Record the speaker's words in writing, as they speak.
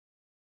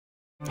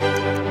I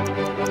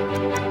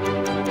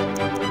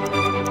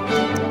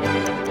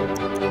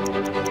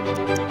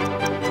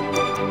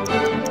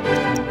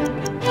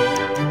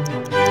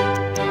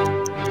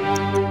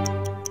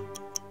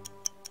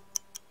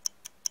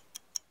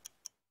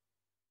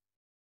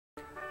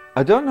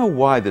don't know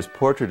why this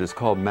portrait is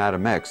called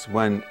Madame X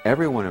when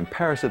everyone in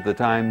Paris at the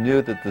time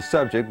knew that the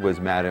subject was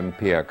Madame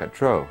Pierre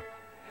Gautreau.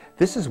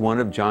 This is one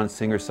of John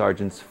Singer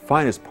Sargent's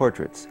finest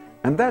portraits,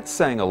 and that's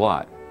saying a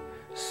lot.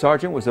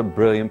 Sargent was a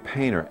brilliant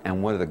painter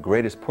and one of the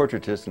greatest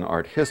portraitists in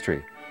art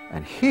history,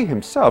 and he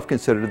himself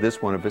considered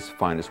this one of his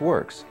finest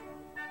works.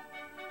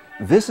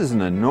 This is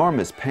an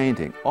enormous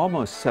painting,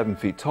 almost 7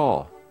 feet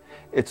tall.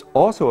 It's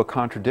also a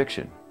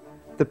contradiction.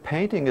 The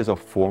painting is a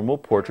formal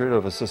portrait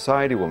of a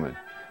society woman,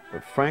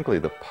 but frankly,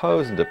 the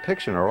pose and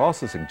depiction are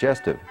also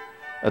suggestive,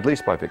 at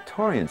least by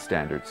Victorian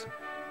standards.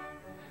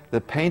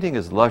 The painting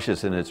is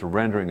luscious in its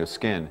rendering of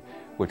skin,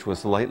 which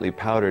was lightly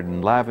powdered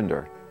in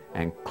lavender,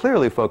 and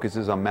clearly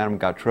focuses on Madame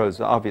Gautreau's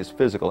obvious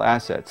physical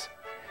assets.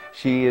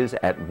 She is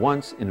at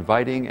once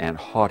inviting and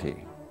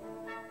haughty.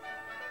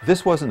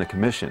 This wasn't a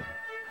commission.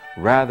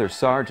 Rather,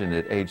 Sargent,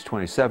 at age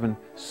 27,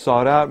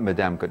 sought out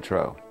Madame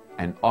Gautreau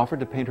and offered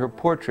to paint her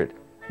portrait,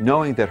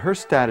 knowing that her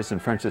status in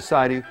French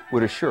society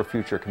would assure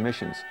future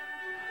commissions.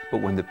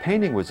 But when the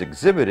painting was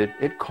exhibited,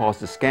 it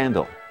caused a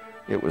scandal.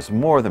 It was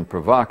more than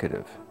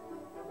provocative.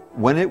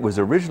 When it was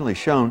originally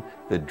shown,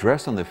 the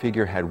dress on the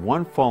figure had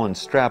one fallen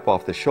strap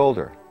off the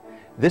shoulder.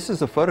 This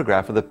is a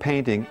photograph of the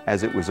painting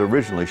as it was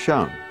originally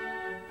shown.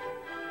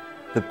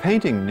 The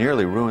painting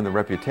nearly ruined the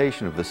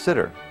reputation of the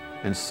sitter,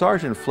 and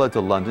Sargent fled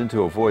to London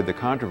to avoid the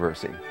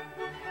controversy.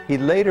 He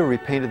later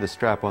repainted the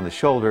strap on the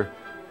shoulder,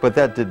 but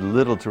that did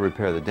little to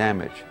repair the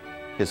damage.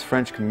 His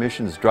French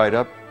commissions dried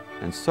up,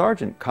 and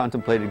Sargent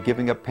contemplated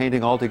giving up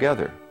painting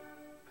altogether.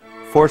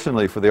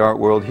 Fortunately for the art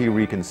world, he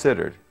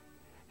reconsidered.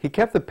 He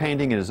kept the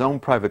painting in his own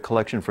private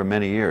collection for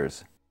many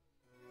years.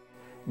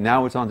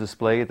 Now it's on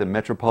display at the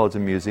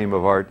Metropolitan Museum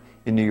of Art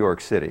in New York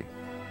City.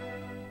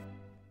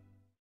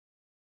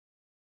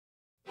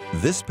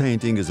 This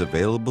painting is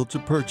available to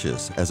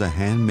purchase as a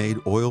handmade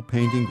oil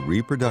painting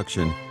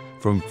reproduction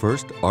from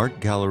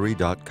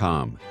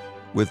FirstArtGallery.com.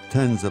 With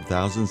tens of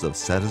thousands of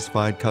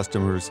satisfied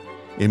customers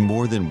in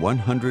more than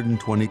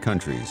 120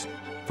 countries,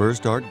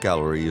 First Art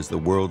Gallery is the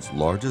world's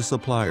largest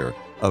supplier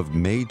of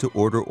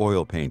made-to-order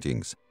oil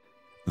paintings.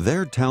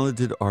 Their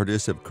talented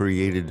artists have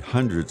created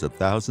hundreds of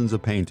thousands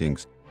of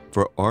paintings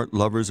for art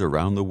lovers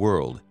around the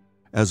world,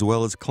 as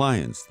well as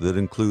clients that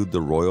include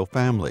the royal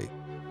family,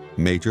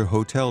 major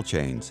hotel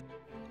chains,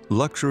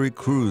 luxury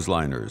cruise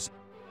liners,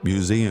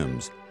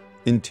 museums,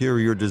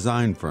 interior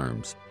design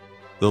firms,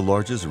 the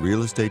largest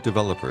real estate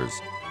developers,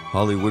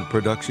 Hollywood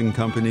production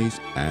companies,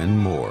 and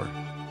more.